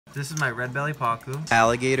This is my red belly pacu.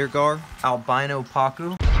 Alligator gar. Albino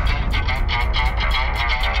pacu.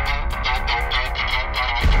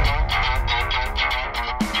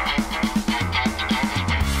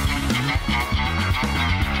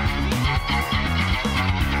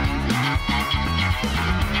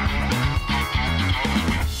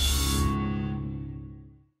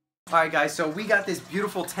 Alright guys, so we got this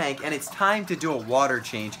beautiful tank and it's time to do a water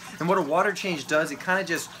change. And what a water change does, it kind of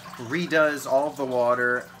just redoes all of the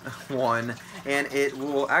water, and it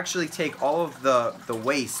will actually take all of the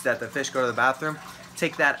waste that the fish go to the bathroom,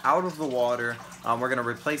 take that out of the water. We're going to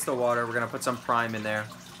replace the water, we're going to put some prime in there,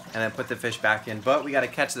 and then put the fish back in. But we got to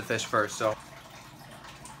catch the fish first, so.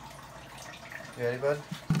 You ready, bud?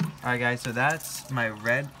 Alright guys, so that's my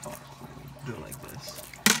red, do it like this.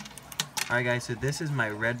 Alright guys, so this is my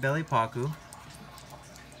red belly pacu.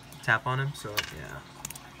 Tap on him, so yeah.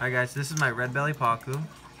 Alright guys, this is my red belly pacu.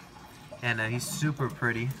 And he's super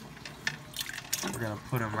pretty. We're gonna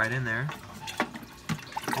put him right in there.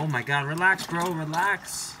 Oh my god, relax bro,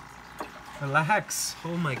 relax. Relax,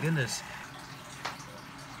 oh my goodness.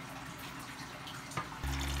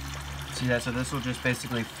 See that, so this will just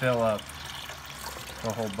basically fill up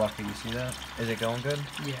the whole bucket, you see that? Is it going good?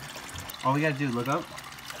 Yeah. All we gotta do, look up.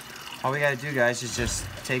 All we gotta do, guys, is just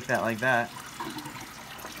take that like that,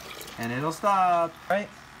 and it'll stop. Right?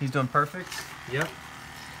 He's doing perfect. Yep.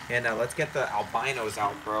 And now let's get the albinos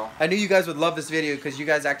out, bro. I knew you guys would love this video because you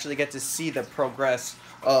guys actually get to see the progress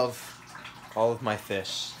of all of my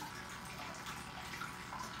fish.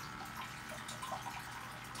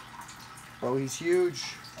 Oh, he's huge.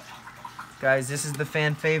 Guys, this is the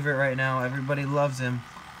fan favorite right now. Everybody loves him.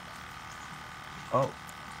 Oh.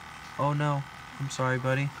 Oh no. I'm sorry,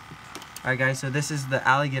 buddy. Alright guys, so this is the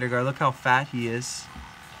alligator gar. Look how fat he is.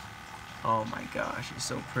 Oh my gosh, he's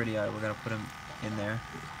so pretty. Alright, we're gonna put him in there.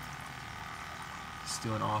 He's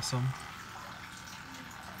doing awesome.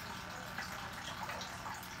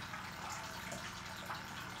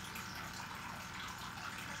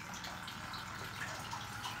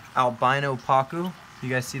 Albino pacu. You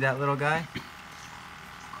guys see that little guy?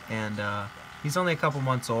 And he's only a couple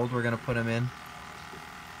months old. We're gonna put him in.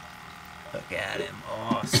 Look at him.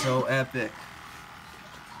 Oh, so epic.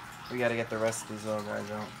 We gotta get the rest of these little guys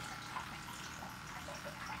out.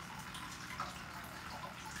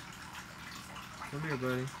 Come here,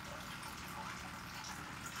 buddy.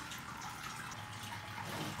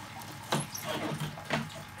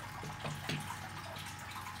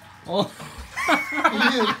 Oh.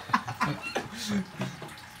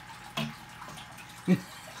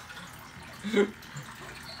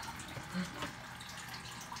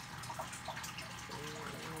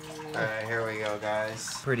 Alright, here we go,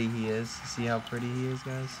 guys. Pretty he is. See how pretty he is,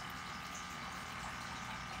 guys?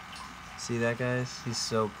 See that, guys? He's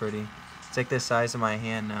so pretty. It's like the size of my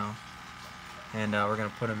hand now. And we're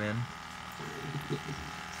gonna put him in.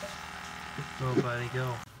 Go, buddy,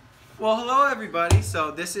 go. Well, hello everybody.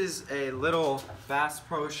 So this is a little Bass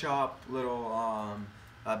Pro Shop little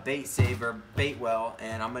bait saver, bait well,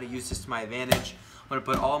 and I'm gonna use this to my advantage. I'm gonna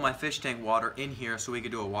put all my fish tank water in here so we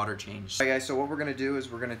can do a water change. Alright guys, so what we're gonna do is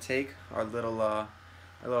we're gonna take our little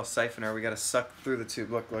siphoner. We gotta suck through the tube.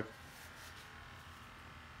 Look, look.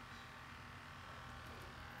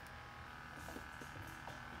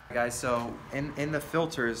 Guys, so in the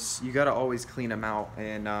filters, you gotta always clean them out,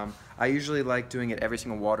 and I usually like doing it every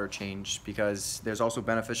single water change because there's also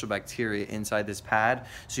beneficial bacteria inside this pad,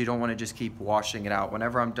 so you don't want to just keep washing it out.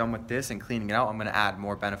 Whenever I'm done with this and cleaning it out, I'm gonna add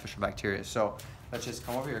more beneficial bacteria. So let's just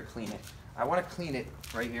come over here and clean it. I want to clean it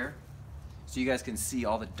right here so you guys can see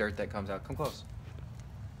all the dirt that comes out. Come close.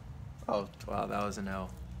 Oh wow, that was an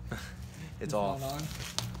L. It's off.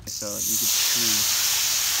 So you can see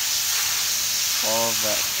all of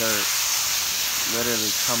that dirt literally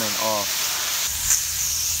coming off.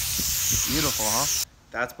 Beautiful, huh?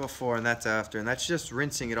 That's before and that's after, and that's just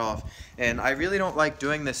rinsing it off. And I really don't like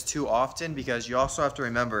doing this too often because you also have to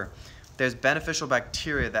remember there's beneficial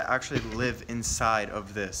bacteria that actually live inside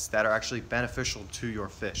of this that are actually beneficial to your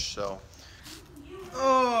fish. So,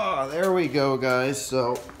 oh, there we go, guys.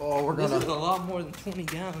 So, oh, we're gonna. This is a lot more than 20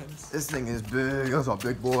 gallons. This thing is big. That's a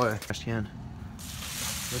big boy.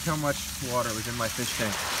 Look how much water was in my fish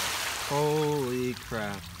tank. Holy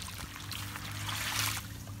crap.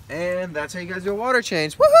 And that's how you guys do a water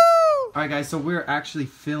change. Woohoo! Alright guys, so we're actually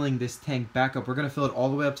filling this tank back up. We're going to fill it all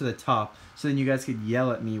the way up to the top, so then you guys could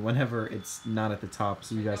yell at me whenever it's not at the top,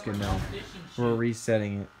 so you guys can know. We're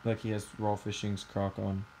resetting it. Look, he has Rawwfishing's croc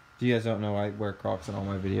on. If you guys don't know, I wear crocs in all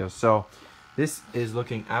my videos. So this is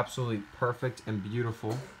looking absolutely perfect and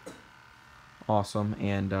beautiful. Awesome.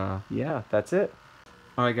 And yeah, that's it.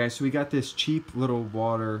 Alright guys, so we got this cheap little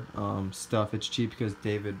water stuff. It's cheap because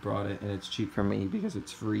David brought it, and it's cheap for me because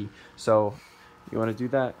it's free. So, you want to do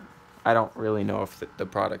that? I don't really know if the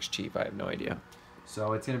product's cheap. I have no idea.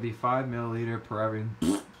 So it's going to be 5 milliliter per every...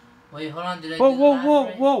 Wait, hold on. Did I Whoa, do the whoa, math whoa,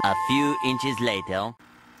 right? whoa! A few inches later.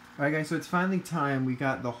 Alright guys, so it's finally time. We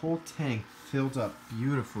got the whole tank filled up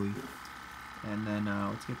beautifully. And then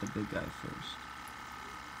let's get the big guy first.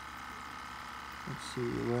 Let's see,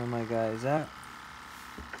 where are my guys at?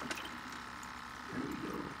 There we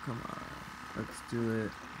go, come on. Let's do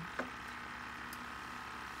it.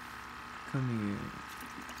 Come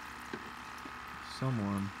here.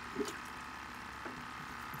 Someone.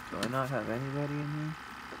 Do I not have anybody in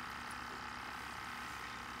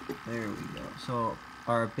here? There we go. So,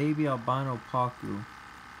 our baby albino pacu.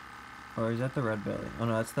 Or is that the red belly? Oh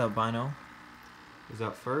no, that's the albino. Is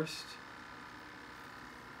that first?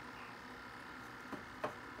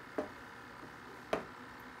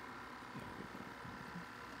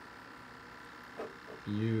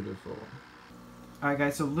 Beautiful. Alright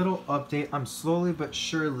guys, so little update. I'm slowly but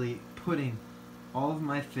surely putting all of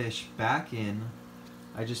my fish back in.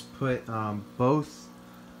 I just put both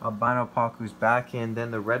albino pacus back in,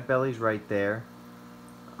 then the red belly's right there.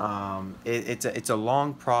 It's a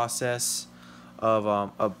long process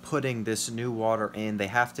of putting this new water in. They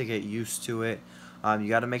have to get used to it. You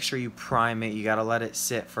got to make sure you prime it. You got to let it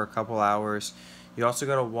sit for a couple hours. You also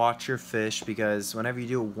got to watch your fish, because whenever you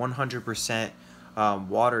do a 100%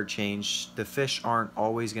 water change, the fish aren't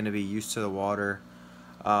always going to be used to the water.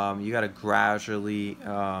 You got to gradually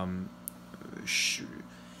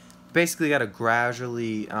basically got to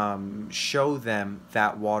gradually show them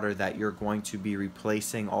that water that you're going to be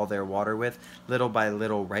replacing all their water with, little by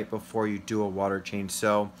little, right before you do a water change.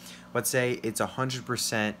 So let's say it's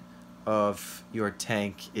 100% of your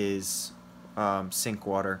tank is sink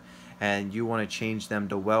water, and you want to change them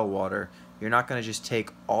to well water. You're not going to just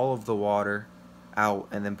take all of the water out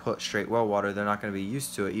and then put straight well water. They're not going to be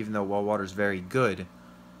used to it, even though well water is very good.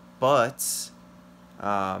 But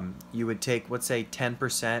you would take, let's say,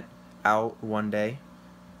 10% out one day,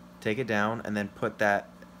 take it down, and then put that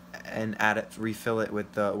and add it, refill it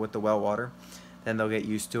with the well water. Then they'll get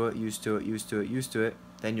used to it.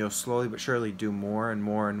 Then you'll slowly but surely do more and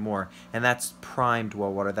more and more. And that's primed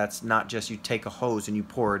well water. That's not just you take a hose and you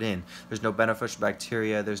pour it in. There's no beneficial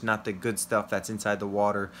bacteria. There's not the good stuff that's inside the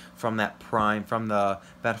water from that prime, from the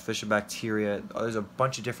beneficial bacteria. There's a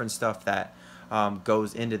bunch of different stuff that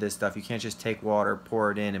goes into this stuff. You can't just take water,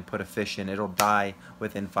 pour it in, and put a fish in. It'll die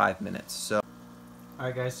within 5 minutes. So,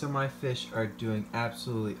 alright guys, so my fish are doing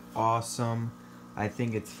absolutely awesome. I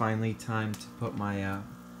think it's finally time to put my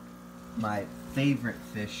my favorite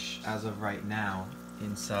fish as of right now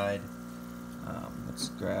inside. Let's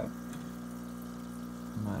grab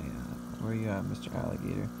my where you at, Mr.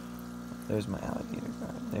 Alligator? There's my alligator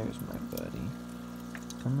guy. There's my buddy.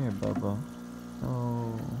 Come here, Bubba.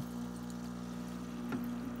 Oh,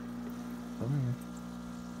 come here.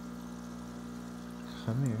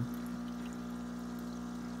 Come here.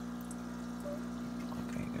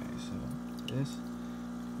 Okay, guys. So this.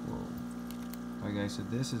 Whoa. Alright guys, so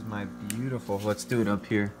this is my beautiful, let's do it up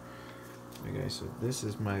here. Okay, so this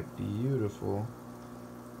is my beautiful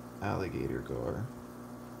alligator gar.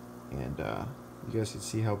 And you guys can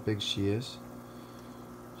see how big she is.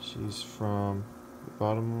 She's from the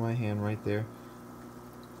bottom of my hand right there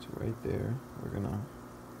to right there. We're gonna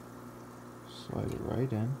slide it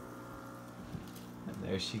right in. And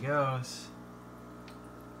there she goes.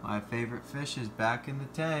 My favorite fish is back in the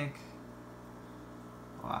tank.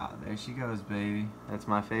 Wow, there she goes, baby. That's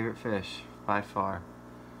my favorite fish, by far.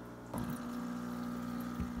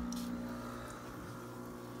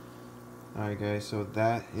 Alright guys, so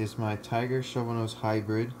that is my tiger shovel-nose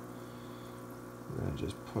hybrid. We're gonna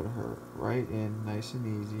just put her right in, nice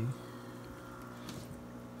and easy.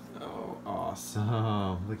 Oh,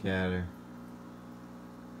 awesome. Look at her.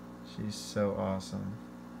 She's so awesome.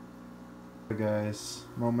 Alright guys,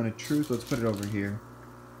 moment of truth, let's put it over here.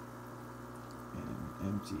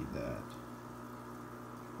 Empty that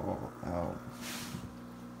all out.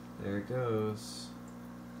 There it goes.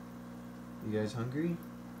 You guys hungry?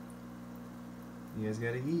 You guys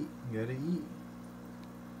gotta eat. You gotta eat.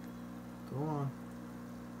 Go on.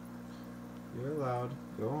 You're allowed.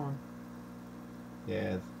 Go on.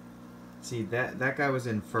 Yeah. See, that guy was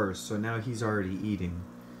in first, so now he's already eating.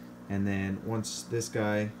 And then once this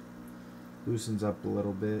guy loosens up a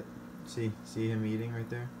little bit, see him eating right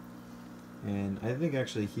there? And I think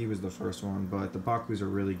actually he was the first one, but the pacus are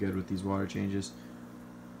really good with these water changes.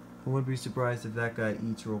 I wouldn't be surprised if that guy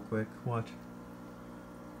eats real quick. Watch.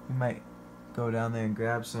 He might go down there and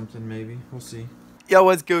grab something maybe. We'll see. Yo,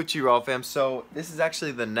 what's Gucci, Rawwfam? So this is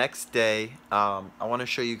actually the next day. I want to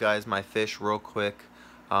show you guys my fish real quick.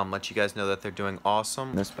 Let you guys know that they're doing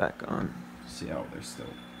awesome. This back on. See how they're still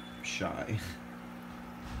shy.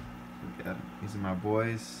 Look at them. These are my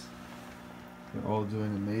boys. They're all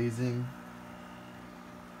doing amazing.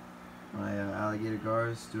 My alligator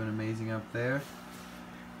gars doing amazing up there.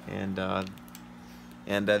 And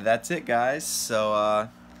that's it, guys. So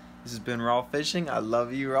this has been Rawwfishing. I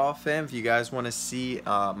love you, Rawwfam. If you guys want to see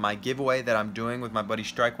my giveaway that I'm doing with my buddy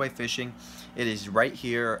Rawwfishing, it is right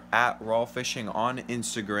here at Rawwfishing on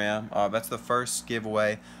Instagram. That's the first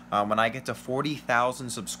giveaway. When I get to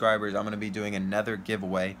 40,000 subscribers, I'm going to be doing another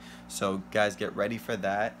giveaway. So guys, get ready for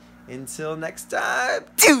that. Until next time,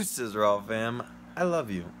 deuces, Rawwfam. I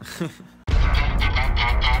love you.